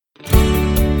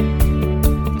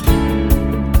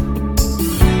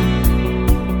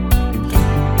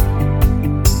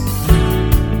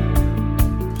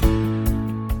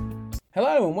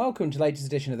welcome to the latest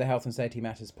edition of the Health and Safety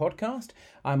Matters podcast.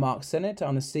 I'm Mark Sennett.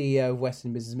 I'm the CEO of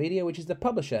Western Business Media, which is the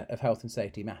publisher of Health and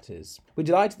Safety Matters. We're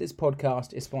delighted this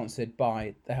podcast is sponsored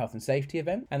by the Health and Safety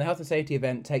event, and the Health and Safety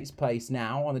event takes place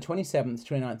now on the 27th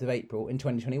to 29th of April in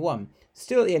 2021,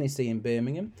 still at the NEC in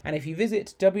Birmingham. And if you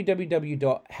visit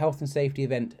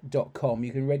www.healthandsafetyevent.com,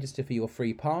 you can register for your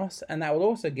free pass, and that will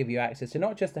also give you access to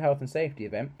not just the Health and Safety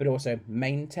event, but also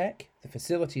Main Tech, the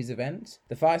Facilities event,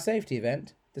 the Fire Safety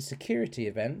event, the Security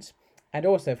event, and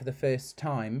also for the first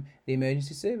time, the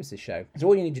Emergency Services show. So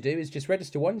all you need to do is just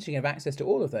register once, you can have access to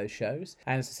all of those shows.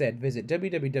 And as I said, visit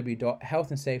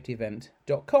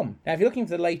www.healthandsafetyevent.com. Now, if you're looking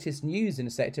for the latest news in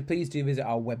the sector, please do visit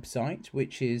our website,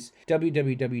 which is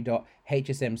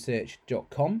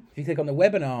www.hsmsearch.com. If you click on the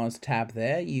webinars tab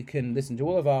there, you can listen to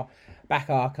all of our back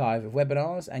archive of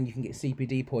webinars, and you can get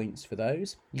CPD points for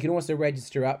those. You can also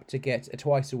register up to get a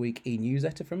twice a week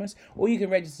e-newsletter from us, or you can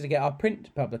register to get our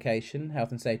print publication,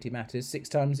 Health and Safety Matters, 6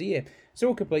 times a year. It's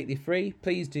all completely free.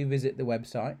 Please do visit the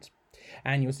website,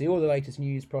 and you'll see all the latest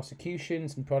news,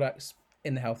 prosecutions, and products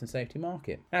in the health and safety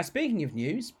market. Now, speaking of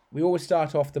news, we always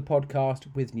start off the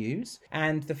podcast with news,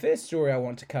 and the first story I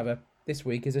want to cover this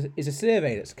week is a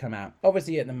survey that's come out.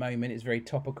 Obviously, at the moment, it's very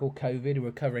topical, COVID.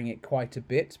 We're covering it quite a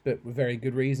bit, but with very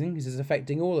good reason, because it's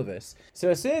affecting all of us.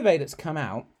 So a survey that's come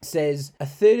out says a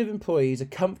third of employees are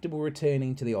comfortable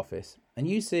returning to the office. A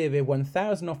new survey of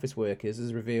 1,000 office workers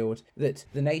has revealed that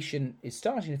the nation is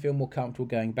starting to feel more comfortable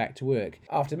going back to work.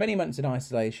 After many months in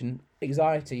isolation,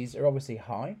 anxieties are obviously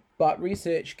high, but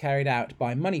research carried out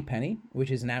by Moneypenny, which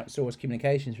is an outsourced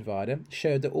communications provider,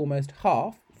 showed that almost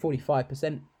half,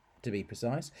 45%, to be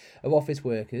precise, of office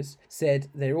workers said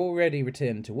they're already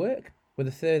returned to work, with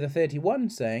a further 31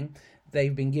 saying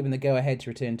they've been given the go-ahead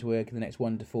to return to work in the next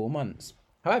 1 to 4 months.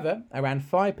 However, around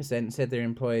 5% said their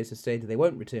employers have stated they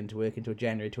won't return to work until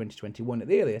January 2021 at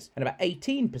the earliest, and about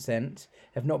 18%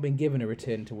 have not been given a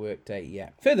return to work date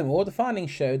yet. Furthermore, the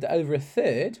findings showed that over a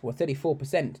third, or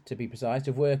 34% to be precise,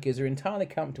 of workers are entirely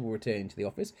comfortable returning to the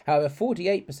office. However,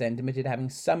 48% admitted having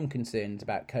some concerns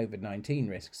about COVID-19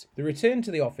 risks. The return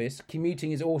to the office,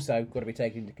 commuting is also got to be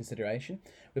taken into consideration,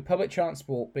 with public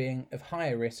transport being of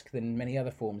higher risk than many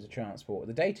other forms of transport.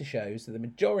 The data shows that the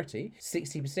majority,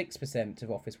 66%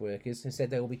 of office workers, have said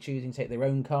they will be choosing to take their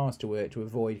own cars to work to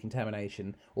avoid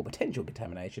contamination or potential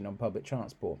contamination on public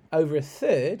transport. Over a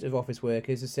third of office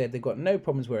workers have said they've got no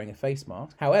problems wearing a face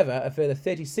mask. However, a further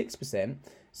 36%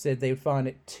 said they would find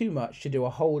it too much to do a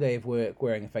whole day of work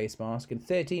wearing a face mask, and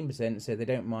 13% said they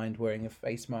don't mind wearing a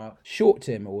face mask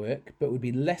short-term at work, but would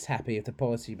be less happy if the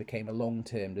policy became a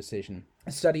long-term decision.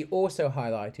 A study also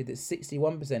highlighted that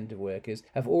 61% of workers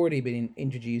have already been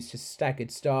introduced to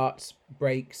staggered starts,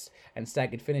 breaks, and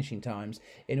staggered finishing times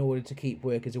in order to keep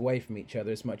workers away from each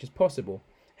other as much as possible.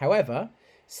 However,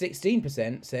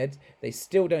 16% said they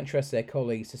still don't trust their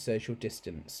colleagues to social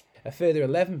distance. A further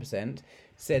 11%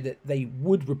 said that they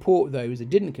would report those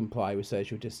that didn't comply with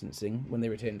social distancing when they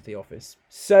returned to the office.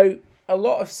 So a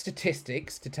lot of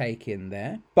statistics to take in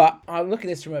there, but I look at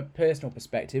this from a personal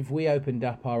perspective. We opened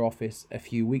up our office a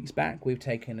few weeks back. We've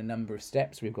taken a number of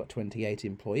steps. We've got 28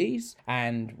 employees,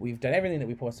 and we've done everything that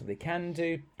we possibly can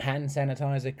do. Hand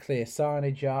sanitizer, clear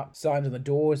signage up, signs on the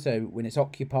door, so when it's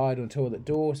occupied on the toilet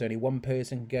door, so only one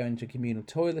person can go into a communal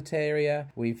toilet area.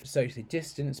 We've socially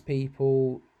distanced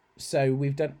people. So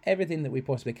we've done everything that we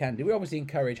possibly can do. We obviously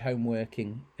encourage home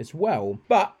working as well,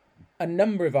 but a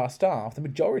number of our staff, the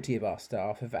majority of our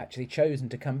staff, have actually chosen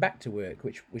to come back to work,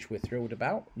 which we're thrilled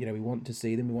about. You know, we want to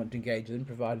see them, we want to engage with them,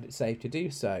 provided it's safe to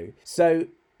do so. So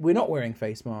we're not wearing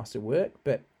face masks at work,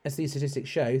 but as these statistics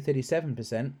show,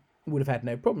 37% would have had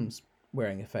no problems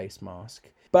wearing a face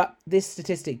mask. But this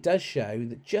statistic does show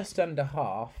that just under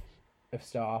half of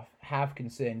staff have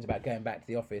concerns about going back to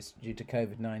the office due to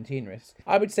COVID-19 risks.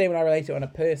 I would say when I relate it on a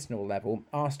personal level,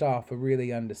 our staff are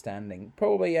really understanding.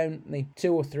 Probably only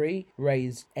 2 or 3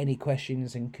 raised any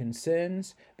questions and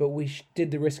concerns, but we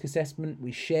did the risk assessment,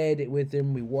 we shared it with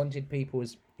them, we wanted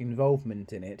people's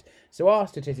involvement in it. So our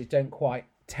statistics don't quite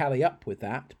tally up with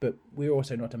that, but we're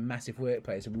also not a massive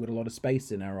workplace, and we've got a lot of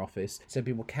space in our office, so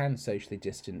people can socially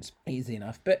distance easy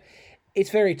enough. But it's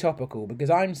very topical because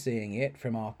I'm seeing it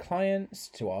from our clients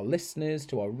to our listeners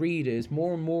to our readers.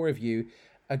 More and more of you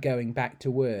are going back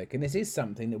to work, and this is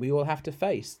something that we all have to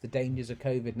face, the dangers of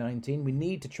COVID-19. We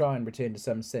need to try and return to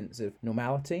some sense of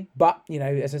normality. But, you know,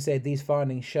 as I said, these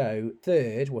findings show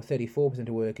 34% of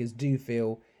workers do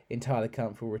feel entirely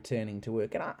comfortable returning to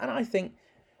work. And I think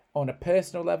on a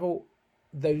personal level,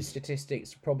 those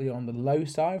statistics are probably on the low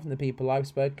side from the people I've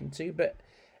spoken to, but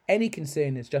any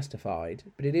concern is justified.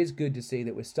 But it is good to see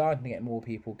that we're starting to get more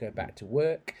people go back to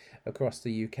work across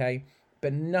the UK.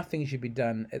 but nothing should be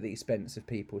done at the expense of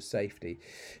people's safety.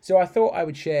 So I thought I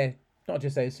would share not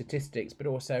just those statistics, but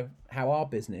also how our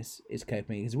business is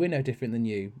coping, because we're no different than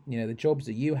you. You know, the jobs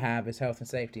that you have as health and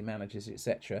safety managers,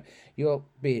 etc., you'll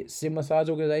be at similar size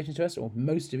organisations to us, or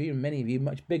most of you, and many of you,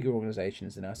 much bigger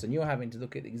organisations than us, and you're having to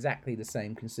look at exactly the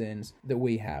same concerns that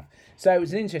we have. So it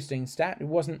was an interesting stat. It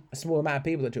wasn't a small amount of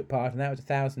people that took part, and that was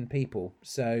 1,000 people.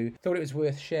 So thought it was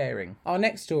worth sharing. Our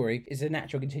next story is a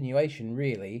natural continuation,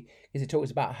 really, because it talks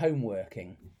about home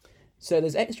working. So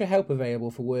there's extra help available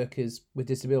for workers with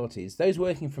disabilities. Those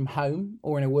working from home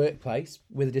or in a workplace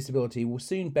with a disability will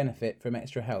soon benefit from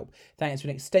extra help, thanks to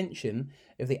an extension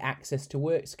of the Access to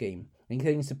Work scheme,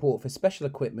 including support for special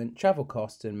equipment, travel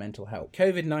costs and mental health.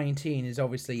 COVID-19 is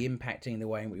obviously impacting the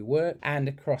way we work and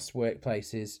across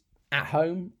workplaces at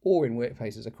home or in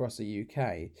workplaces across the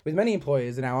UK, with many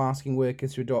employers are now asking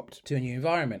workers to adopt to a new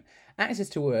environment. Access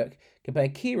to Work can play a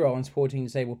key role in supporting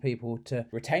disabled people to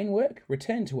retain work,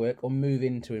 return to work, or move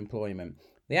into employment.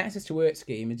 The Access to Work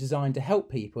scheme is designed to help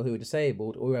people who are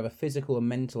disabled or who have a physical or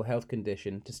mental health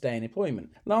condition to stay in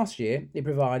employment. Last year, it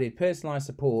provided personalised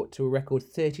support to a record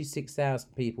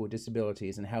 36,000 people with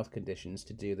disabilities and health conditions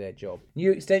to do their job.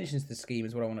 New extensions to the scheme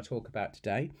is what I want to talk about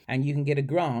today, and you can get a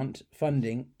grant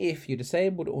funding if you're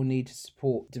disabled or need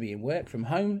support to be in work from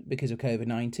home because of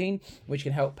COVID-19, which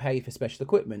can help pay for special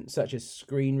equipment such as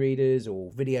screen readers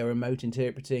or video remote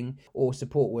interpreting or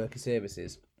support worker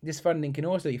services. This funding can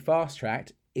also be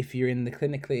fast-tracked if you're in the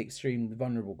clinically extreme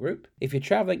vulnerable group, if you're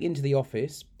travelling into the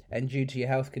office and due to your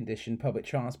health condition, public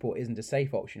transport isn't a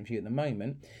safe option for you at the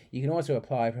moment, you can also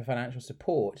apply for financial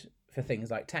support for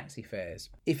things like taxi fares.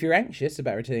 If you're anxious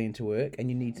about returning to work and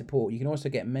you need support, you can also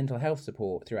get mental health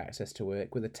support through Access to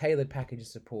Work with a tailored package of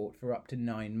support for up to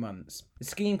 9 months. The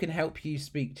scheme can help you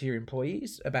speak to your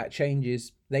employees about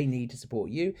changes they need to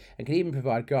support you and can even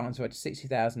provide grants for up to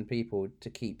 60,000 people to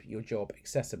keep your job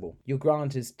accessible. Your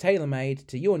grant is tailor-made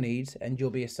to your needs and you'll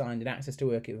be assigned an Access to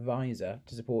Work advisor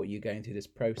to support you going through this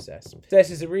process. So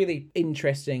this is a really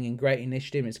interesting and great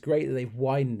initiative. It's great that they've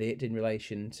widened it in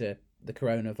relation to the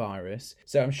coronavirus.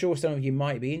 So I'm sure some of you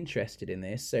might be interested in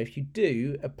this. So if you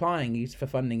do, applying for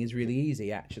funding is really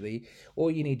easy actually. All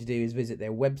you need to do is visit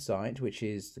their website, which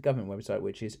is the government website,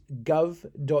 which is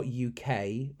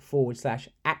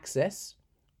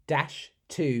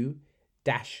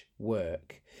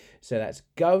gov.uk/access-to-work. So that's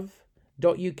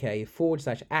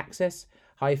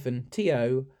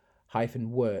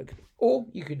gov.uk/access-to-work. Or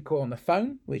you could call on the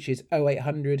phone, which is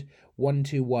 0800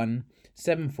 121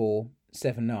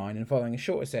 7479, and following a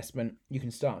short assessment you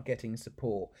can start getting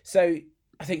support. So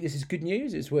I think this is good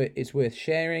news. It's worth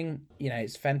sharing. You know,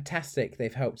 it's fantastic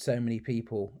they've helped so many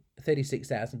people,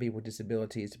 36,000 people with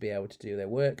disabilities, to be able to do their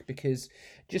work, because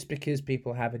just because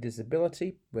people have a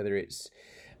disability, whether it's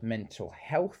mental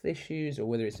health issues or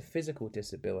whether it's a physical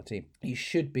disability, you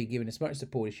should be given as much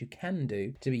support as you can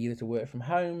do to be either to work from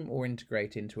home or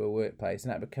integrate into a workplace.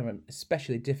 And that become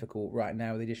especially difficult right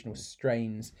now with the additional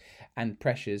strains and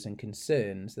pressures and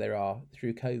concerns there are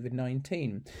through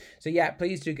COVID-19. So yeah,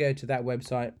 please do go to that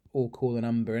website or call the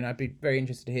number, and I'd be very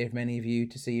interested to hear from any of you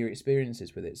to see your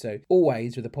experiences with it. So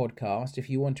always with a podcast, if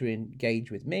you want to engage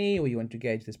with me or you want to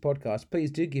engage with this podcast,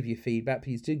 please do give your feedback,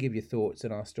 please do give your thoughts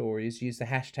on our stories. Use the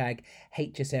hashtag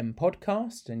HSM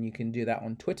podcast, and you can do that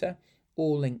on Twitter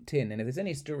or LinkedIn. And if there's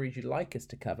any stories you'd like us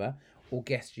to cover or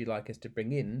guests you'd like us to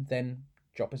bring in, then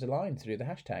drop us a line through the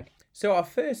hashtag. So our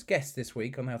first guest this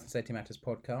week on the Health and Safety Matters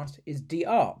podcast is Dee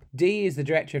Arp. Dee is the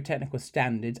Director of Technical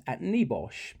Standards at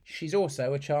NEBOSH. She's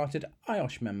also a chartered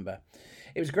IOSH member.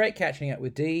 It was great catching up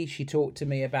with Dee. She talked to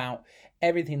me about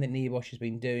everything that NEBOSH has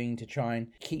been doing to try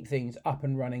and keep things up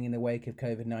and running in the wake of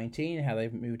COVID-19, how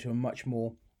they've moved to a much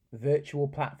more virtual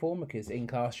platform because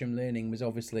in-classroom learning was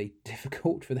obviously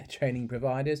difficult for their training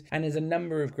providers, and there's a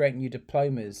number of great new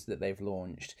diplomas that they've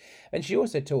launched. And she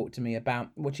also talked to me about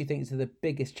what she thinks are the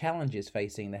biggest challenges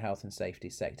facing the health and safety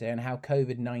sector and how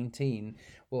COVID-19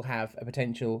 will have a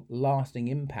potential lasting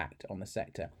impact on the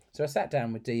sector. So I sat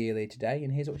down with Dee earlier today,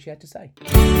 and here's what she had to say.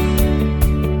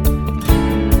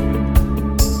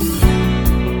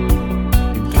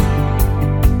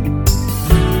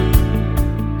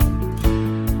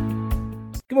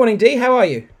 Good morning, Dee. How are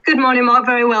you? Good morning, Mark.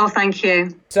 Very well, thank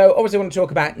you. So obviously I want to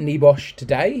talk about NEBOSH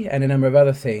today and a number of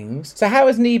other things. So how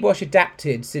has NEBOSH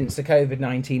adapted since the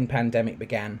COVID-19 pandemic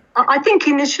began? I think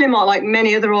initially, Mark, like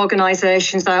many other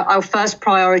organisations, our first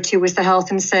priority was the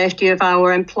health and safety of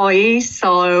our employees.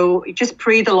 So just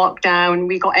pre the lockdown,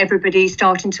 we got everybody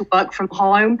starting to work from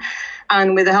home.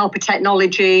 And with the help of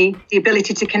technology, the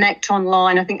ability to connect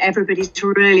online, I think everybody's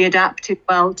really adapted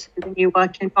well to the new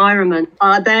work environment.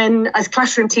 Then as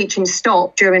classroom teaching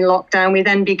stopped during lockdown, we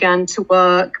then began to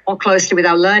work more closely with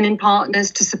our learning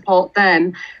partners to support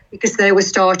them because they were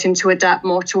starting to adapt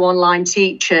more to online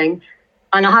teaching.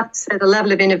 And I have to say the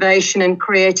level of innovation and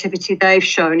creativity they've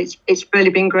shown, it's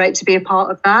really been great to be a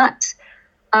part of that.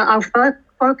 Our first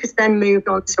focus then moved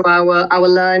on to our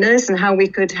learners and how we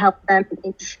could help them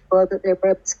ensure that they were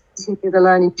able to continue the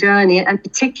learning journey, and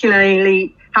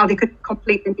particularly how they could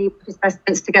complete the NEBOSH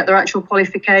assessments to get their actual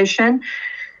qualification.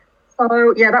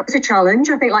 So, yeah, that was a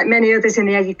challenge. I think like many others in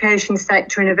the education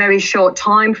sector, in a very short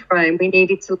time frame, we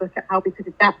needed to look at how we could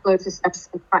adapt those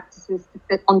assessment practices to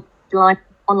fit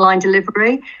online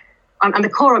delivery. And the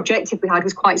core objective we had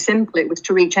was quite simple. It was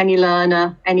to reach any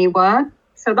learner anywhere.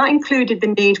 So that included the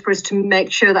need for us to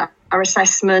make sure that our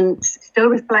assessments still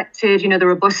reflected, the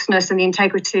robustness and the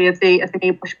integrity of the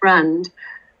NEBOSH brand.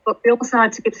 But we also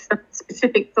had to give some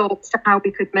specific thoughts to how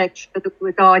we could make sure that we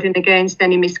were guarding against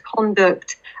any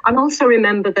misconduct. And also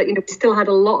remember that, we still had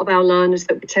a lot of our learners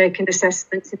that were taking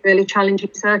assessments in really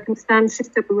challenging circumstances,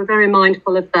 so we were very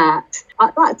mindful of that.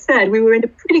 That said, we were in a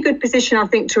pretty good position, I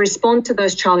think, to respond to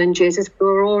those challenges as we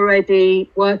were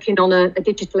already working on a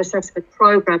digital assessment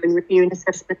programme and reviewing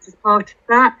assessments as part of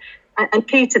that. And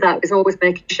key to that was always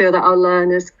making sure that our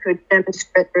learners could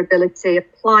demonstrate their ability,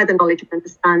 apply the knowledge and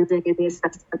understanding in the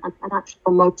assessment, and actually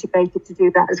were motivated to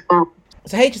do that as well.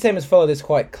 So HSM has followed this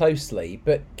quite closely,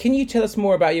 but can you tell us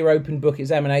more about your open book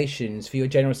examinations for your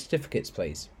general certificates,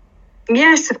 please?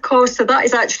 Yes, of course. So that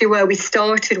is actually where we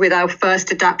started with our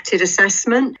first adapted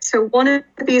assessment. So one of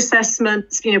the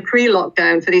assessments,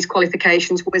 pre-lockdown for these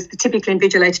qualifications was the typically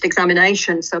invigilated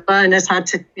examination. So learners had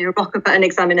to, rock up at an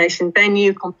examination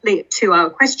venue, complete a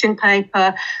 2-hour question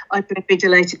paper under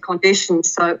invigilated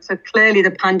conditions. So clearly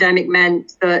the pandemic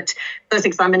meant that those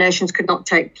examinations could not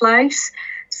take place.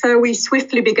 So we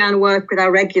swiftly began work with our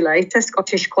regulator,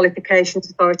 Scottish Qualifications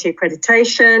Authority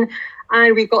Accreditation,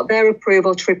 and we got their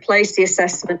approval to replace the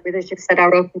assessment with, as you've said,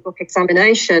 our open book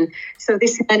examination. So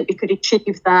this meant we could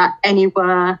achieve that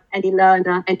anywhere, any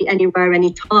learner, anywhere,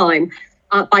 any time,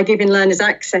 by giving learners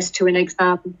access to an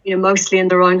exam, mostly in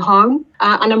their own home.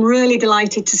 And I'm really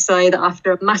delighted to say that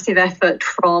after a massive effort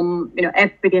from,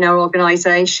 everybody in our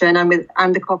organisation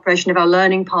and the cooperation of our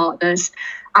learning partners,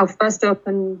 our first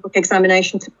open book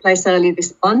examination took place earlier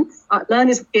this month.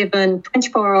 Learners were given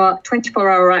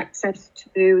 24-hour access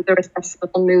to their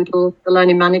assessment on Moodle, the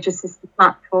Learning Manager System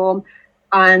platform,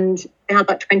 and they had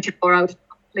that 24 hours to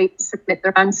complete to submit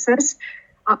their answers.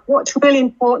 What's really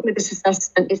important with this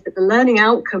assessment is that the learning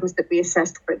outcomes that we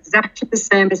assessed were exactly the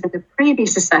same as in the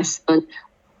previous assessment,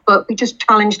 but we just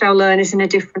challenged our learners in a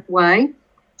different way.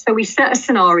 So we set a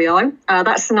scenario.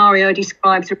 That scenario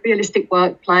describes a realistic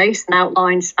workplace and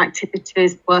outlines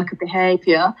activities, worker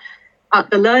behaviour.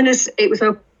 The learners, it was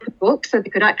open book, so they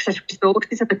could access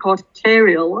resources and the course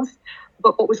materials.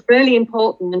 But what was really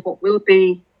important and what will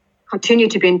continue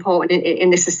to be important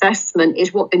in this assessment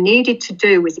is what they needed to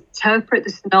do was interpret the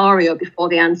scenario before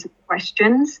they answered the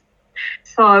questions.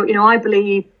 So, I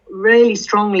believe really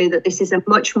strongly that this is a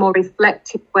much more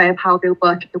reflective way of how they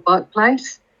work in the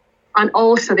workplace. And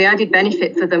also the added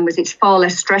benefit for them was it's far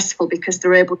less stressful because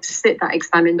they're able to sit that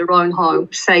exam in their own home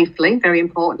safely, very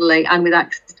importantly, and with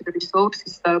access to the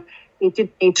resources. So they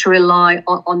didn't need to rely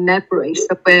on memory.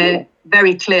 So we're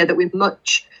very clear that we're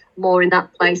much more in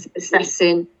that place of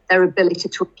assessing their ability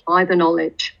to apply the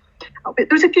knowledge. But there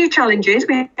was a few challenges.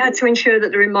 We had to ensure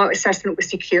that the remote assessment was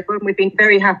secure, and we've been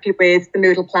very happy with the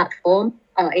Moodle platform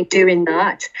in doing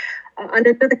that. And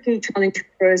another key challenge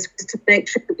for us was to make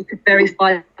sure that we could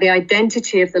verify the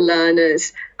identity of the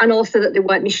learners and also that they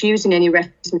weren't misusing any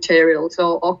reference materials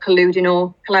or colluding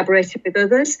or collaborating with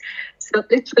others. So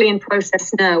literally in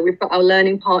process now, we've got our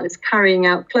learning partners carrying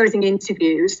out closing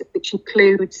interviews, which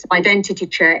includes identity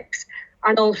checks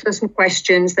and also some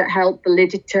questions that help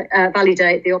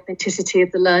validate the authenticity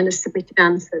of the learners' submitted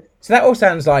answers. So that all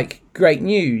sounds like great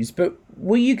news, but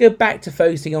will you go back to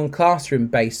focusing on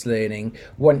classroom-based learning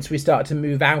once we start to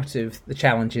move out of the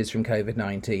challenges from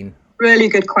COVID-19? Really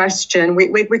good question.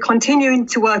 We're continuing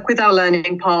to work with our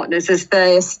learning partners as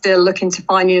they're still looking to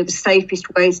find the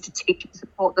safest ways to teach and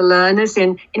support the learners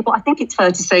in what I think it's fair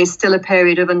to say is still a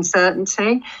period of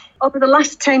uncertainty. Over the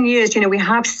last 10 years, we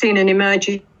have seen an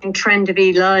emerging trend of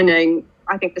e-learning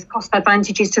I think there's cost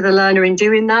advantages to the learner in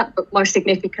doing that, but most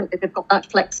significantly, they've got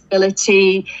that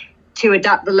flexibility to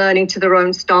adapt the learning to their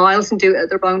own styles and do it at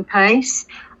their own pace.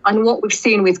 And what we've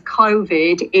seen with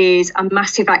COVID is a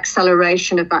massive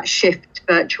acceleration of that shift to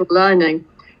virtual learning.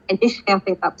 Initially, I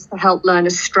think that was to help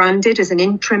learners stranded as an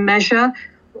interim measure.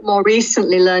 But more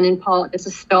recently, learning partners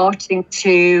are starting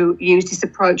to use this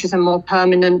approach as a more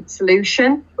permanent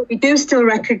solution. But we do still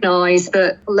recognise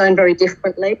that we learn very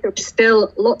differently. There are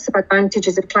still lots of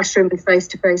advantages of classroom and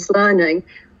face-to-face learning.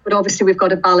 But obviously, we've got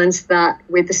to balance that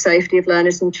with the safety of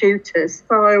learners and tutors.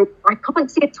 So I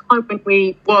can't see a time when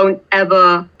we won't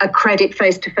ever accredit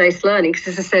face-to-face learning, because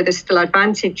as I say, there's still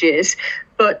advantages.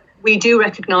 But we do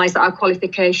recognise that our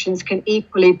qualifications can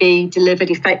equally be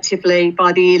delivered effectively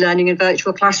by the e-learning and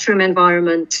virtual classroom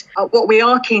environment. What we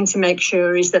are keen to make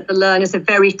sure is that the learners are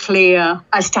very clear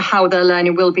as to how their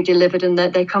learning will be delivered and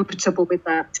that they're comfortable with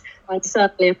that. And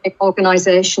certainly, I think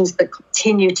organisations that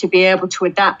continue to be able to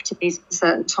adapt to these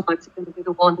uncertain times are going to be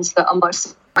the ones that are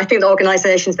most. I think the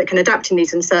organisations that can adapt in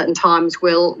these uncertain times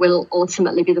will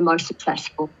ultimately be the most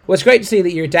successful. Well, it's great to see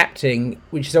that you're adapting,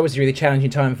 which is obviously a really challenging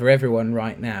time for everyone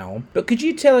right now. But could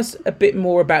you tell us a bit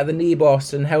more about the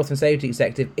NEBOSH and Health and Safety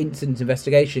Executive Incident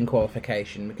Investigation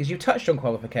qualification? Because you touched on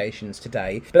qualifications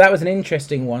today, but that was an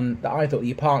interesting one that I thought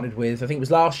you partnered with. I think it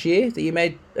was last year that you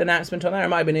made an announcement on that, or it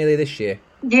might have been earlier this year.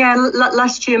 Yeah,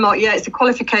 last year, Mark. Yeah, it's a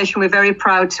qualification we're very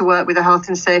proud to work with the Health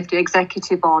and Safety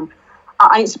Executive on.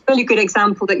 And it's a really good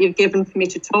example that you've given for me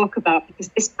to talk about, because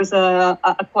this was a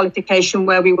qualification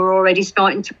where we were already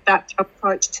starting to adapt our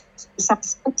approach to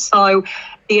assessment. So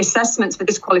the assessments for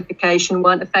this qualification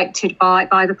weren't affected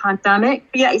by the pandemic.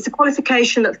 But yeah, it's a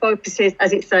qualification that focuses,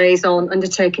 as it says, on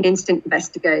undertaking incident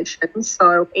investigations.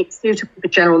 So it's suitable for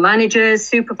general managers,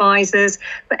 supervisors,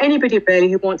 for anybody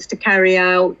really who wants to carry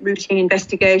out routine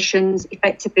investigations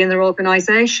effectively in their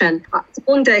organisation. It's a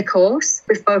one-day course.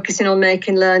 We're focusing on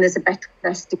making learners a better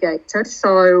investigator.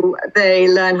 So they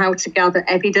learn how to gather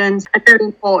evidence, and very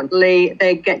importantly,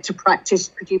 they get to practice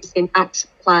producing action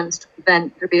plans to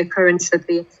prevent the reoccurrence of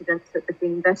the incidents that they've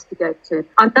been investigated.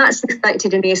 And that's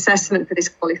reflected in the assessment for this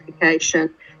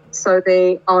qualification. So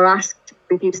they are asked to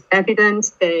produce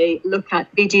evidence, they look at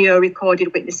video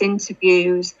recorded witness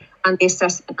interviews, and the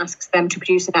assessment asks them to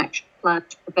produce an action plan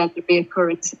to prevent the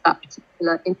reoccurrence of that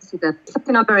particular incident.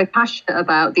 Something I'm very passionate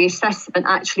about, the assessment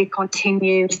actually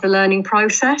continues the learning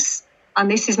process. And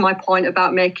this is my point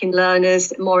about making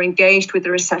learners more engaged with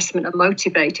their assessment and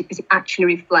motivated, because it actually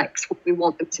reflects what we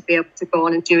want them to be able to go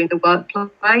on and do in the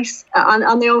workplace.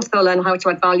 And they also learn how to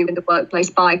add value in the workplace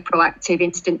by proactive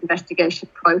incident investigation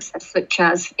process, such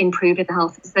as improving the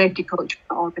health and safety culture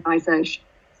of the organisation.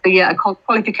 So yeah, a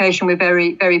qualification we're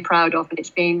very, very proud of, and it's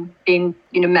been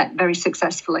met very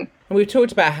successfully. And we've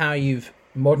talked about how you've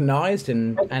modernised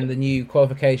and the new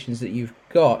qualifications that you've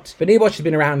got. But NEBOSH has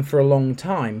been around for a long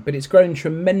time, but it's grown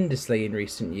tremendously in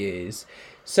recent years.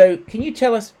 So can you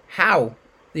tell us how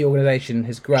the organisation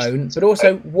has grown, but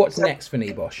also what's next for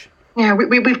NEBOSH? Yeah,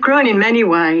 we've grown in many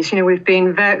ways. We've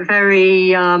been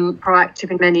very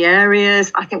proactive in many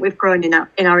areas. I think we've grown in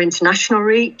our international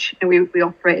reach. We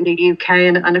operate in the UK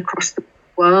and across the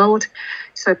world.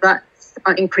 So that's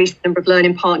increased the number of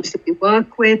learning partners that we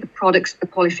work with, the products and the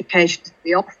qualifications that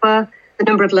we offer. The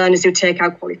number of learners who take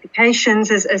our qualifications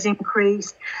has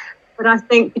increased. But I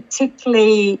think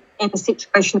particularly in the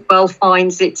situation the world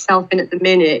finds itself in at the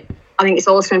minute, I think it's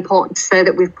also important to say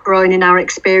that we've grown in our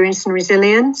experience and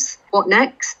resilience. What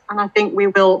next? And I think we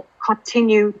will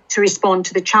continue to respond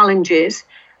to the challenges.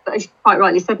 But as you quite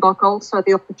rightly said, Mark, also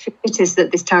the opportunities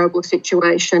that this terrible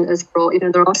situation has brought.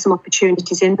 There are some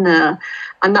opportunities in there.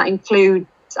 And that includes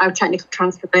our technical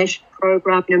transformation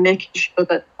programme, making sure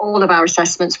that all of our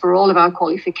assessments for all of our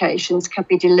qualifications can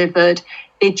be delivered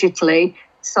digitally.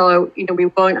 So, we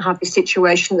won't have the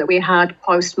situation that we had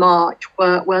post-March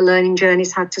where learning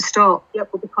journeys had to stop.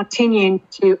 Yet we'll be continuing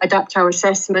to adapt our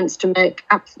assessments to make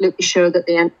absolutely sure that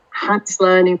they enhance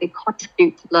learning, they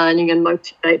contribute to learning and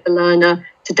motivate the learner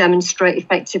to demonstrate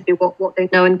effectively what they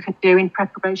know and can do in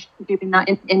preparation for doing that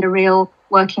in a real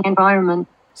working environment.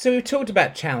 So we've talked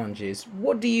about challenges.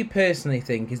 What do you personally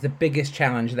think is the biggest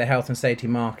challenge the health and safety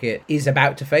market is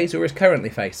about to face or is currently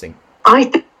facing? I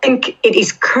think it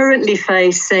is currently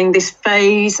facing this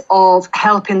phase of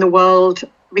helping the world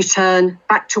return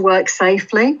back to work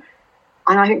safely.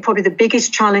 And I think probably the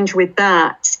biggest challenge with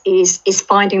that is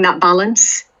finding that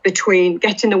balance between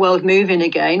getting the world moving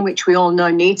again, which we all know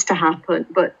needs to happen,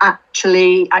 but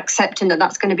actually accepting that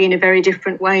that's going to be in a very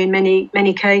different way in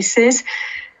many cases.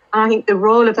 And I think the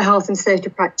role of the health and safety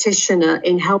practitioner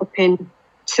in helping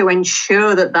to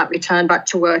ensure that that return back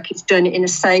to work is done in a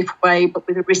safe way, but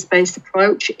with a risk-based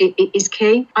approach, it is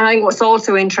key. And I think what's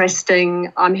also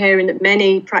interesting, I'm hearing that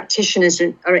many practitioners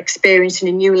are experiencing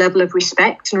a new level of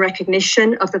respect and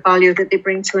recognition of the value that they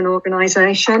bring to an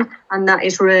organisation. And that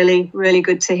is really, really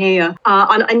good to hear.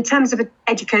 And in terms of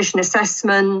education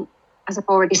assessment, as I've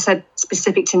already said,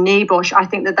 specific to NEBOSH, I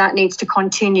think that needs to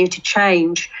continue to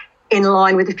change in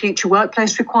line with the future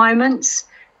workplace requirements.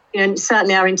 And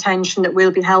certainly our intention that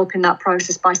we'll be helping that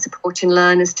process by supporting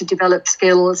learners to develop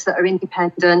skills that are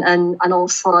independent and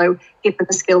also give them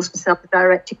the skills for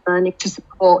self-directed learning to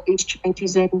support these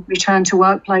changes in return to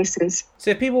workplaces.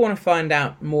 So if people want to find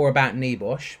out more about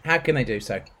NEBOSH, how can they do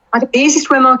so? I think the easiest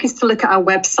way, Mark, is to look at our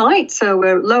website. So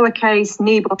we're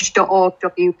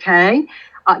nebosh.org.uk.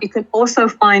 You can also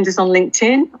find us on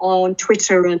LinkedIn, on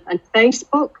Twitter and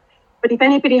Facebook. But if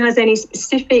anybody has any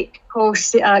specific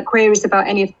course queries about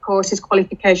any of the courses,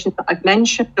 qualifications that I've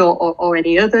mentioned or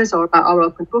any others, or about our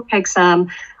open book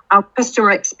exam, our customer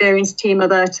experience team are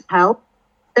there to help.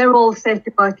 They're all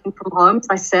safely working from home, as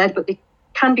I said, but they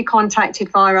can be contacted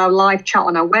via our live chat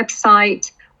on our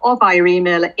website or via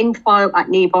email at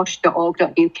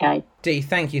info@nebosh.org.uk. Dee,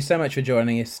 thank you so much for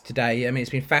joining us today. I mean, it's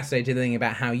been fascinating learning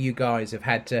about how you guys have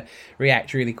had to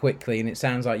react really quickly, and it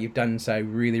sounds like you've done so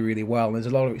really, really well. And there's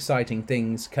a lot of exciting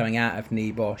things coming out of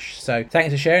NEBOSH. So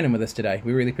thanks for sharing them with us today.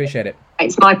 We really appreciate it.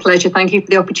 It's my pleasure. Thank you for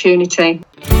the opportunity.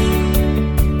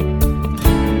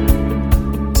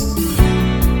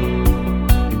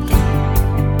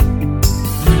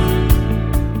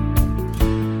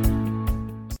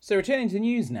 So returning to the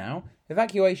news now,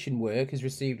 evacuation work has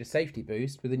received a safety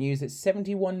boost with the news that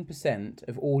 71%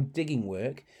 of all digging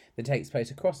work that takes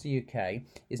place across the UK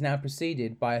is now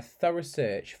preceded by a thorough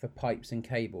search for pipes and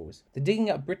cables. The Digging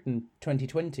Up Britain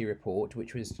 2020 report,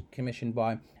 which was commissioned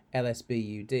by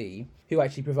LSBUD, who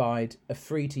actually provide a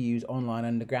free-to-use online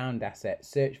underground asset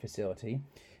search facility,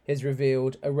 has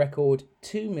revealed a record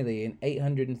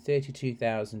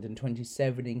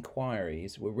 2,832,027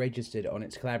 inquiries were registered on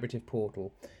its collaborative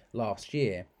portal last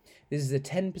year. This is a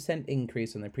 10%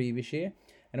 increase on the previous year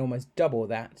and almost double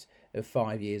that of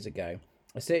 5 years ago.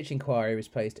 A search inquiry was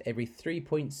placed every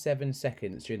 3.7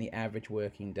 seconds during the average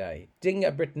working day. Digging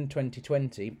Up Britain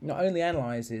 2020 not only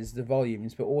analyses the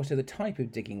volumes but also the type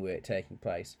of digging work taking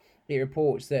place. It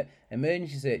reports that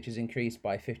emergency searches increased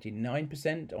by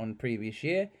 59% on previous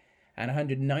year and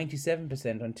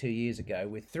 197% on 2 years ago,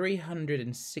 with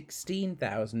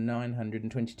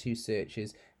 316,922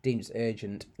 searches deemed as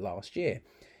urgent last year.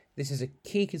 This is a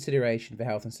key consideration for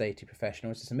health and safety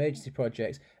professionals, as emergency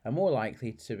projects are more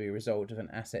likely to be a result of an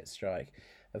asset strike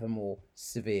of a more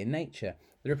severe nature.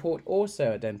 The report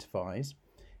also identifies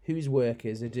whose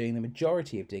workers are doing the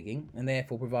majority of digging and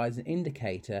therefore provides an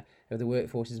indicator of the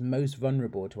workforces most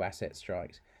vulnerable to asset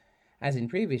strikes. As in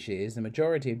previous years, the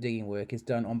majority of digging work is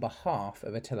done on behalf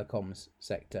of a telecoms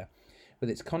sector, with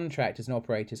its contractors and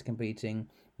operators completing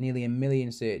nearly 1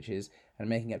 million searches and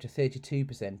making up to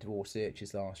 32% of all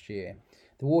searches last year.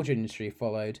 The water industry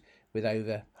followed with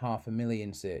over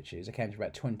 500,000 searches, accounting for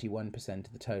about 21%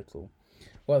 of the total.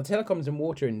 While the telecoms and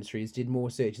water industries did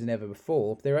more searches than ever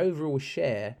before, their overall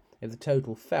share of the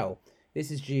total fell.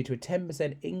 This is due to a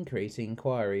 10% increase in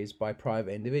inquiries by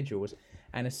private individuals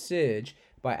and a surge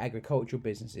by agricultural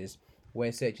businesses,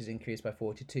 where searches increased by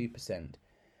 42%.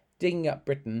 Digging Up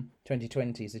Britain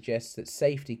 2020 suggests that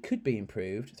safety could be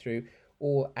improved through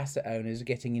all asset owners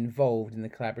getting involved in the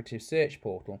collaborative search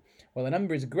portal. While the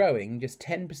number is growing, just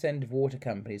 10% of water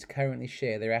companies currently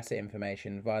share their asset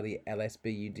information via the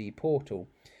LSBUD portal.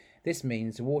 This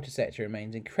means the water sector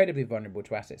remains incredibly vulnerable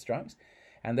to asset strikes,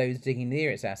 and those digging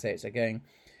near its assets are going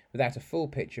without a full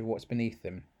picture of what's beneath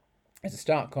them. As a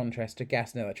stark contrast to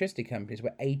gas and electricity companies,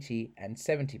 where 80 and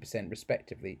 70%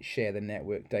 respectively share the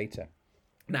network data.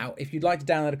 Now, if you'd like to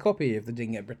download a copy of the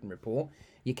Digging Up Britain report,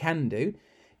 you can do.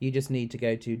 You just need to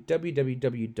go to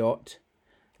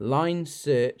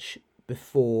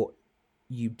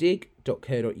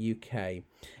www.linesearchbeforeyoudig.co.uk,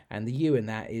 and the U in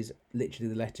that is literally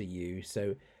the letter U,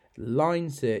 so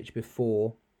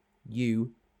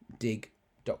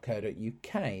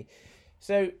linesearchbeforeyoudig.co.uk.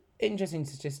 So, interesting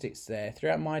statistics there.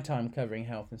 Throughout my time covering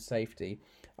health and safety,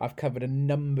 I've covered a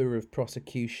number of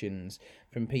prosecutions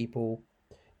from people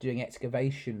doing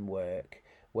excavation work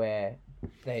where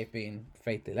they've been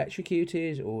fatally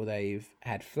electrocuted or they've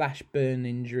had flash burn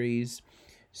injuries,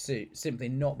 so simply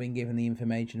not been given the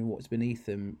information of what's beneath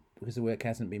them because the work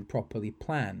hasn't been properly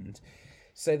planned.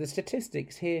 So the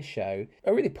statistics here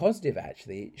are really positive,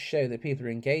 actually. Show that people are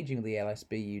engaging with the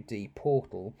LSBUD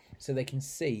portal so they can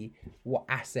see what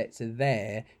assets are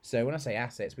there. So when I say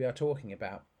assets, we are talking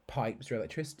about pipes or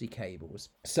electricity cables.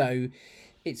 So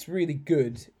it's really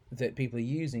good that people are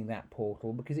using that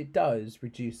portal because it does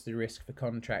reduce the risk for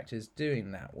contractors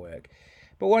doing that work.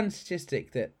 But one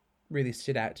statistic that really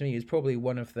stood out to me is probably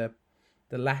one of the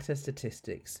latter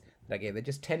statistics that I gave. They're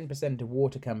just 10% of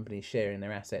water companies sharing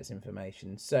their assets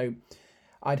information. So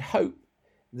I'd hope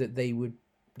that they would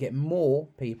get more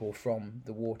people from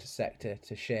the water sector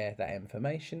to share that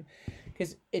information,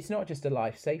 because it's not just a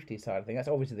life safety side of things. That's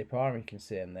obviously the primary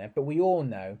concern there, but we all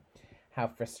know how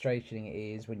frustrating it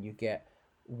is when you get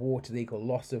water leak or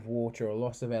loss of water or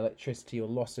loss of electricity or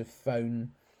loss of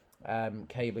phone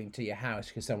cabling to your house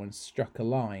because someone struck a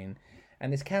line.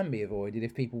 And this can be avoided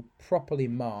if people properly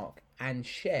mark and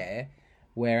share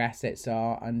where assets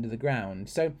are under the ground.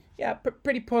 So yeah,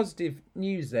 pretty positive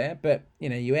news there, but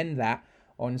you end that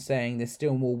on saying there's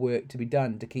still more work to be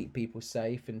done to keep people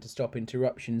safe and to stop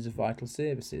interruptions of vital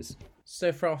services.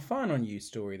 So for our final news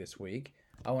story this week,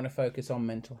 I want to focus on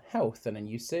mental health and a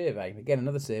new survey. Again,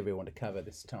 another survey I want to cover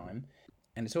this time.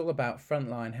 And it's all about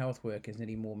frontline health workers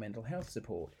needing more mental health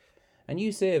support. A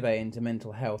new survey into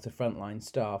mental health of frontline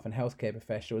staff and healthcare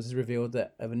professionals has revealed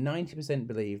that over 90%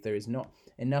 believe there is not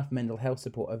enough mental health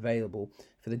support available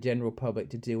for the general public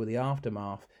to deal with the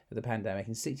aftermath of the pandemic,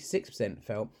 and 66%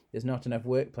 felt there's not enough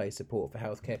workplace support for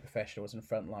healthcare professionals and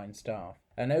frontline staff.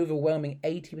 An overwhelming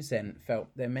 80% felt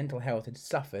their mental health had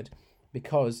suffered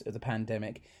because of the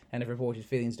pandemic and have reported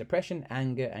feelings of depression,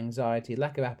 anger, anxiety,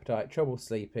 lack of appetite, trouble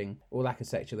sleeping, or lack of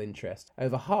sexual interest.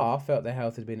 Over half felt their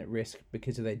health had been at risk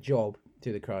because of their job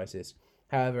through the crisis.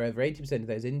 However, over 80% of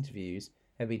those interviews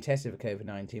have been tested for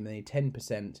COVID-19, with only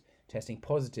 10% testing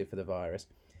positive for the virus.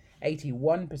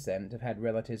 81% have had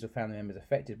relatives or family members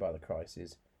affected by the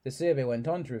crisis. The survey went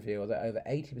on to reveal that over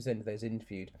 80% of those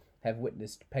interviewed have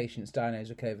witnessed patients diagnosed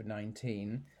with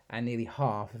COVID-19, and nearly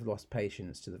half have lost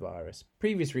patients to the virus.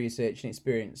 Previous research and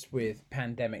experience with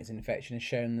pandemics and infection has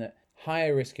shown that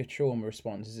higher risk of trauma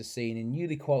responses are seen in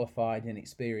newly qualified and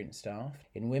experienced staff,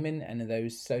 in women and in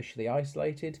those socially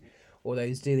isolated, or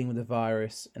those dealing with the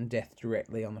virus and death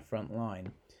directly on the front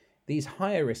line. These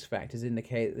higher risk factors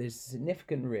indicate that there's a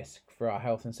significant risk for our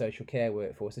health and social care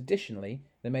workforce. Additionally,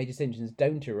 the major symptoms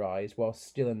don't arise while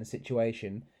still in the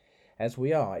situation as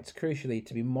we are. It's crucially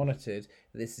to be monitored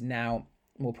that this is now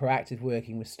more proactive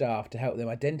working with staff to help them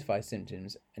identify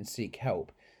symptoms and seek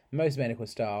help. Most medical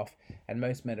staff and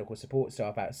most medical support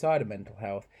staff outside of mental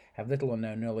health have little or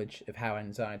no knowledge of how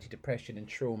anxiety, depression and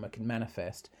trauma can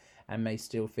manifest, and may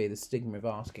still fear the stigma of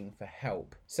asking for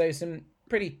help. So some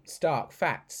pretty stark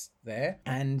facts there,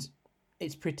 and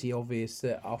it's pretty obvious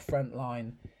that our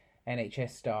frontline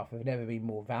NHS staff have never been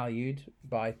more valued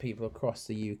by people across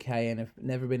the UK and have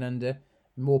never been under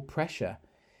more pressure.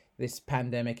 This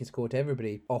pandemic has caught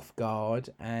everybody off guard,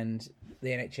 and the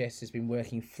NHS has been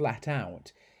working flat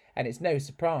out. And it's no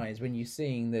surprise when you're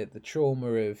seeing the trauma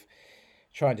of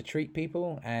trying to treat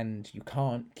people and you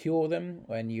can't cure them,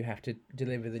 when you have to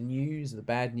deliver the news, the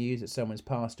bad news that someone's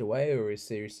passed away or is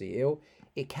seriously ill.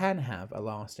 It can have a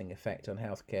lasting effect on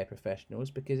healthcare professionals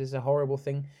because it's a horrible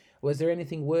thing. Was there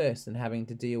anything worse than having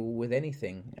to deal with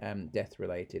anything death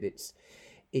related? It's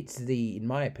in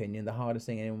my opinion, the hardest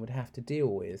thing anyone would have to deal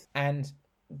with. And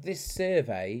this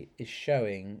survey is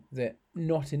showing that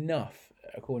not enough,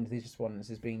 according to these respondents,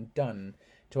 is being done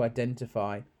to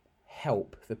identify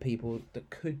help for people that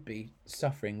could be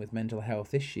suffering with mental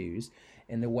health issues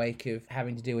in the wake of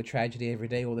having to deal with tragedy every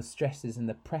day, all the stresses and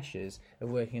the pressures of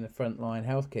working in the frontline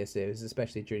healthcare services,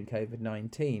 especially during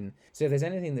COVID-19. So if there's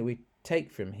anything that we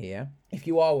take from here, if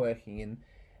you are working in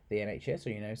the NHS or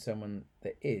you know someone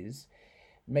that is,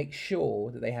 make sure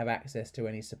that they have access to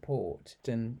any support.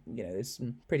 And there's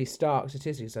some pretty stark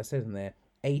statistics, I said in there.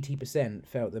 80%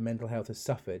 felt that mental health has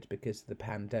suffered because of the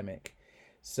pandemic.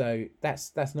 So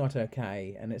that's not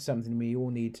okay, and it's something we all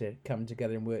need to come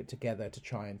together and work together to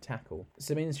try and tackle.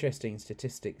 Some interesting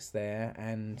statistics there,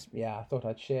 and I thought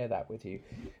I'd share that with you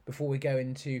before we go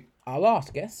into our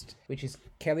last guest, which is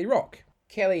Kelly Rock.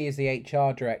 Kelly is the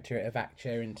HR director at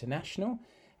Avacture International,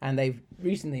 and they've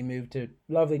recently moved to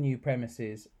lovely new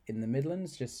premises in the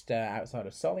Midlands, just outside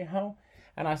of Solihull.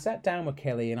 And I sat down with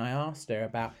Kelly and I asked her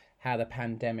about how the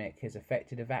pandemic has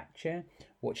affected Avacture,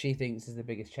 what she thinks is the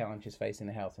biggest challenges facing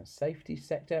the health and safety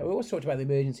sector. We also talked about the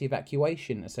Emergency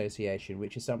Evacuation Association,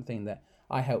 which is something that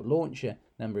I helped launch a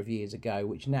number of years ago,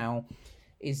 which now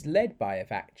is led by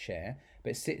Avacture,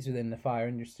 but sits within the Fire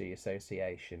Industry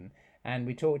Association. And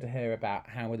we talked to her about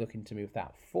how we're looking to move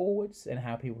that forwards and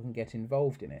how people can get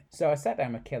involved in it. So I sat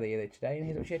down with Kelly earlier today, and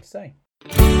here's what she had to say.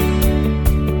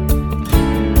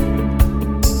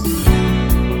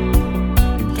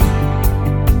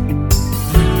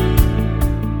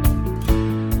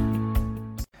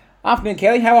 Afternoon,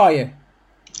 Kelly. How are you?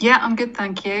 Yeah, I'm good,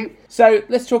 thank you. So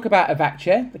let's talk about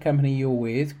Evacare, the company you're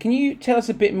with. Can you tell us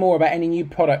a bit more about any new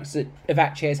products that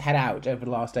Evacare's had out over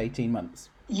the last 18 months?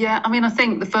 Yeah, I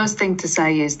think the first thing to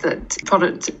say is that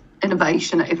product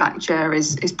innovation at Evacare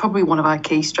is probably one of our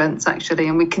key strengths, actually,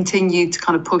 and we continue to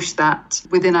kind of push that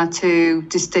within our two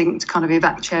distinct kind of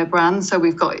Evacare brands. So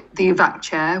we've got the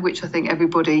Evacare, which I think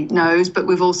everybody knows, but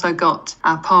we've also got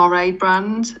our Parade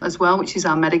brand as well, which is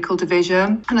our medical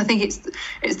division. And I think it's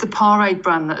the Parade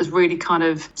brand that has really kind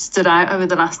of stood out over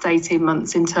the last 18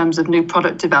 months in terms of new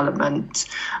product development,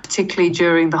 particularly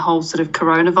during the whole sort of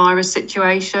coronavirus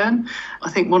situation. I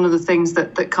think one of the things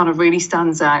that kind of really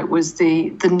stands out was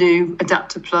the new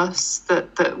Adapter Plus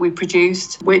that we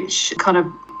produced, which kind of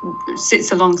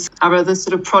sits alongside our other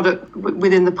sort of product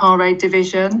within the Parade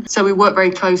division. So we work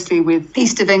very closely with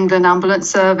East of England Ambulance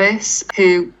Service,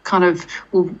 who kind of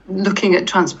were looking at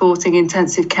transporting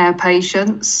intensive care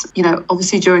patients,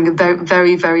 obviously during a very,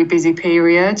 very, very busy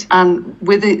period. And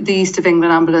with the East of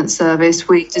England Ambulance Service,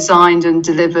 we designed and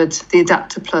delivered the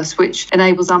Adapter Plus, which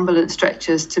enables ambulance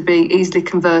stretchers to be easily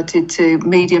converted to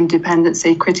medium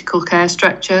dependency critical care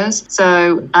stretchers.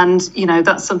 So,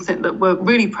 that's something that we're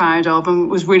really proud of and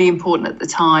was really important at the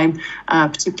time,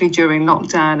 particularly during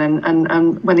lockdown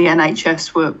and when the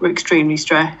NHS were extremely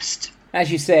stressed.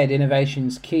 As you said,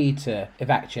 innovation's key to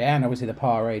Evacare and obviously the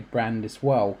Parade brand as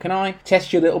well. Can I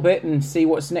test you a little bit and see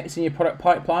what's next in your product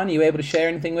pipeline? Are you able to share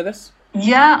anything with us?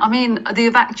 Yeah, the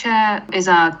Evacare is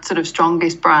our sort of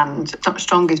strongest brand,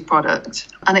 strongest product.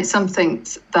 And it's something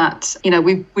that,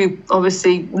 we've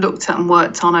obviously looked at and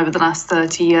worked on over the last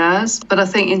 30 years. But I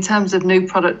think in terms of new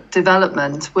product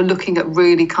development, we're looking at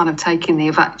really kind of taking the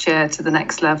Evacare to the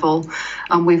next level.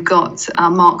 And we've got our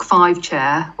Mark V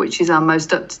chair, which is our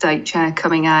most up-to-date chair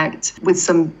coming out with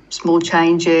some small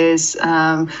changes,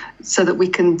 so that we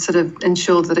can sort of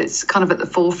ensure that it's kind of at the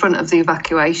forefront of the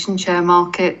evacuation chair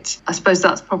market. I suppose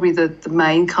that's probably the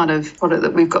main kind of product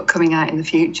that we've got coming out in the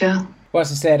future. Well, as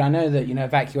I said, I know that,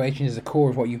 evacuation is the core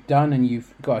of what you've done, and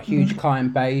you've got a huge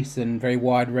client base and very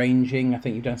wide-ranging. I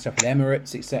think you've done stuff with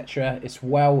Emirates, etc. as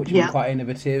well, which is quite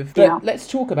innovative. But let's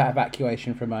talk about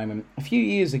evacuation for a moment. A few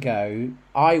years ago,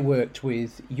 I worked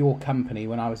with your company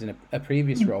when I was in a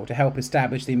previous role to help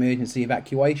establish the Emergency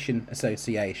Evacuation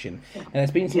Association. And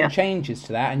there's been some changes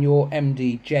to that, and your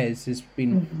MD, Jez, has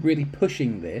been really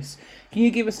pushing this. Can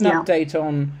you give us an update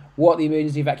on what the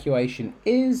emergency evacuation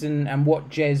is and what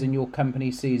Jez and your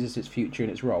company sees as its future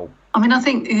and its role? I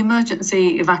think the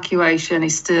emergency evacuation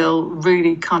is still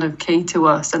really kind of key to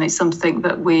us, and it's something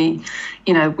that we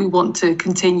want to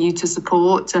continue to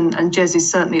support, and Jez is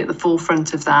certainly at the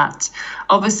forefront of that.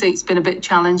 Obviously, it's been a bit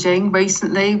challenging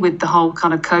recently with the whole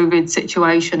kind of COVID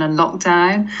situation and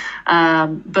lockdown,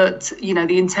 but,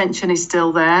 the intention is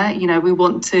still there. We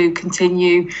want to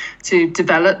continue to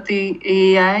develop the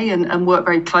EEA and work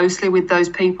very closely with those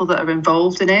people that are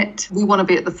involved in it. We want to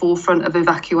be at the forefront of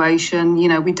evacuation.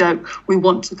 We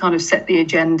want to kind of set the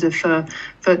agenda for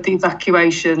the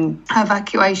evacuation.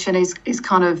 Evacuation is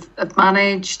kind of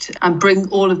managed and bring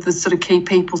all of the sort of key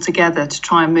people together to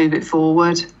try and move it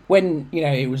forward. When,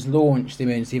 it was launched, the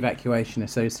Emergency Evacuation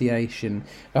Association,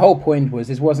 the whole point was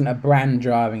this wasn't a brand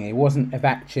driving it. It wasn't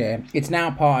Evacare. It's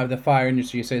now part of the Fire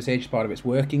Industry Association, part of its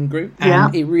working group.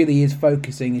 And it really is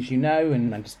focusing, as you know,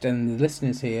 and I'm just telling the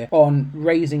listeners here, on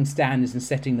raising standards and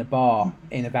setting the bar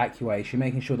in evacuation,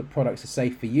 making sure that products are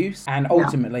safe for use. And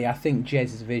ultimately, I think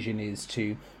Jez's vision is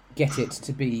to get it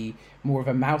to be more of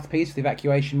a mouthpiece for the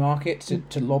evacuation market,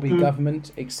 to lobby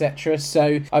government, etc.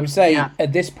 So I would say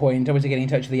at this point, obviously getting in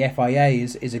touch with the FIA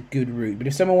is a good route. But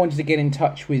if someone wanted to get in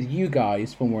touch with you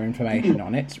guys for more information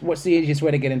on it, what's the easiest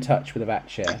way to get in touch with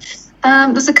Evacare?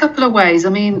 There's a couple of ways.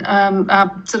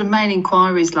 Our sort of main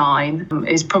inquiries line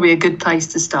is probably a good place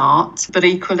to start. But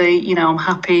equally, I'm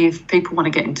happy if people want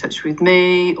to get in touch with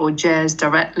me or Jez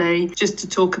directly, just to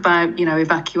talk about,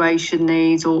 evacuation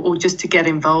needs or just to get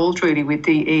involved really with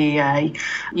the EEA.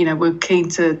 We're keen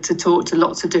to talk to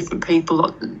lots of different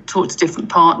people, talk to different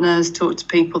partners, talk to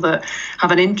people that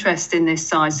have an interest in this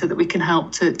side so that we can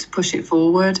help to push it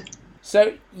forward.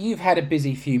 So you've had a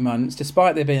busy few months,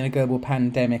 despite there being a global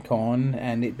pandemic on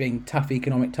and it being tough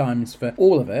economic times for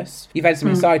all of us. You've had some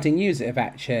exciting news at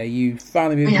Evacare. You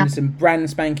finally moved into some brand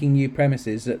spanking new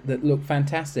premises that look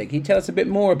fantastic. Can you tell us a bit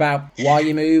more about why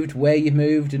you moved, where you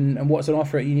moved, and what's on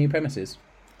offer at your new premises?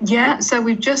 Yeah, so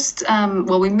we've just,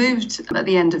 we moved at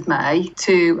the end of May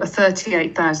to a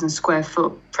 38,000 square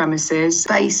foot premises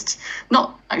based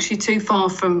not actually too far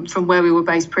from where we were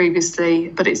based previously,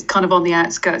 but it's kind of on the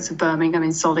outskirts of Birmingham in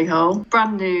Solihull.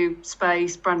 Brand new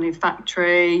space, brand new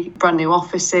factory, brand new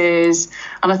offices.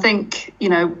 And I think,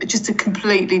 just a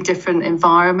completely different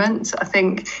environment. I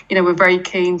think, we're very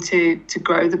keen to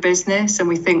grow the business, and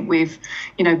we think we've,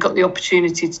 got the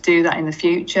opportunity to do that in the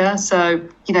future. So,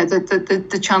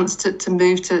 the chance to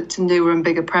move to newer and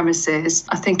bigger premises,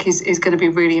 I think is going to be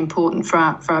really important for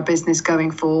our business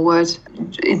going forward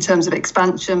in terms of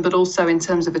expansion, but also in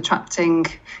terms of attracting,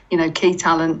 key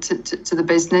talent to the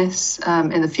business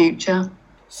in the future.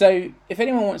 So if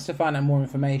anyone wants to find out more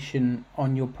information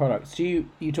on your products, you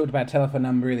talked about a telephone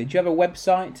number earlier. Do you have a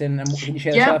website, and can you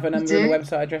share the telephone number and the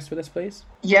website address with us, please?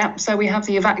 Yeah, so we have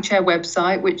the EvacChair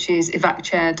website, which is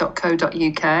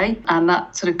evacchair.co.uk, and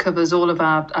that sort of covers all of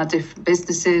our different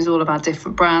businesses, all of our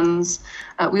different brands.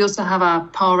 We also have our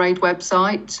Parade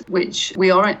website, which we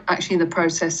are actually in the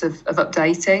process of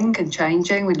updating and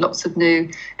changing with lots of new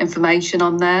information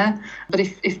on there. But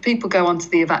if people go onto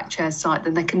the EvacChair site,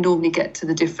 then they can normally get to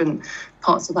the different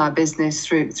parts of our business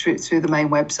through the main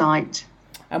website.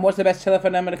 And what's the best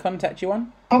telephone number to contact you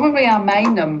on? Probably our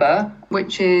main number,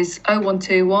 which is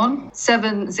 0121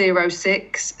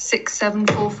 706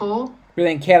 6744.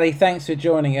 Brilliant. Kelly, thanks for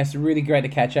joining us. Really great to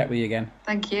catch up with you again.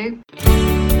 Thank you.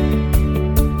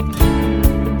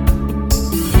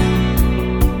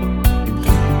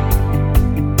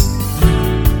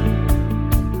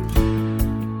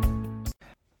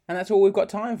 And that's all we've got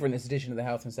time for in this edition of the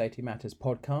Health and Safety Matters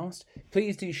podcast.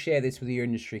 Please do share this with your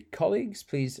industry colleagues.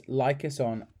 Please like us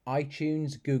on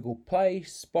iTunes, Google Play,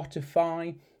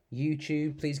 Spotify,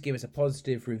 YouTube. Please give us a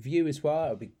positive review as well. It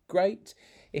would be great.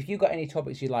 If you've got any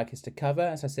topics you'd like us to cover,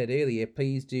 as I said earlier,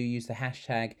 please do use the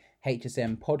hashtag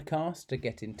HSM podcast to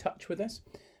get in touch with us.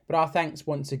 But our thanks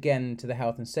once again to the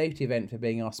Health and Safety event for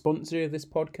being our sponsor of this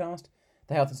podcast.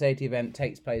 The Health and Safety event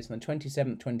takes place on the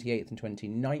 27th, 28th and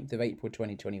 29th of April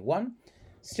 2021,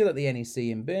 still at the NEC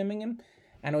in Birmingham.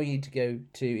 And all you need to go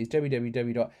to is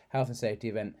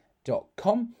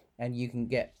www.healthandsafetyevent.com, and you can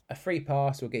get a free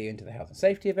pass. Will get you into the Health and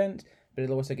Safety event, but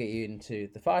it'll also get you into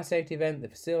the Fire Safety event, the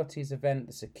Facilities event,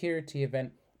 the Security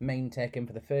event, Main Tech, and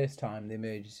for the first time, the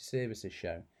Emergency Services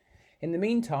show. In the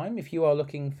meantime, if you are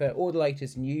looking for all the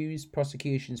latest news,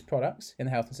 prosecutions, products in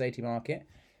the health and safety market,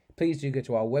 please do go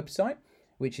to our website,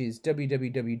 which is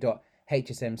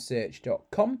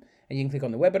www.hsmsearch.com, and you can click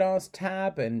on the webinars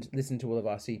tab and listen to all of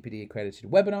our CPD accredited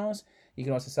webinars. You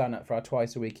can also sign up for our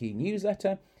twice a week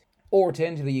e-newsletter, or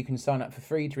alternatively you can sign up for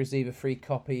free to receive a free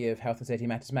copy of Health and Safety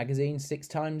Matters magazine 6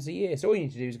 times a year. So all you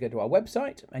need to do is go to our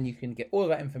website and you can get all of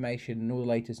that information and all the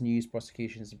latest news,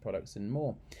 prosecutions and products and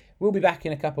more. We'll be back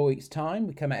in a couple of weeks' time.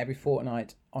 We come out every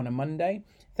fortnight on a Monday.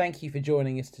 Thank you for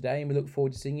joining us today, and we look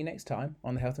forward to seeing you next time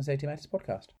on the Health and Safety Matters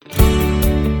podcast.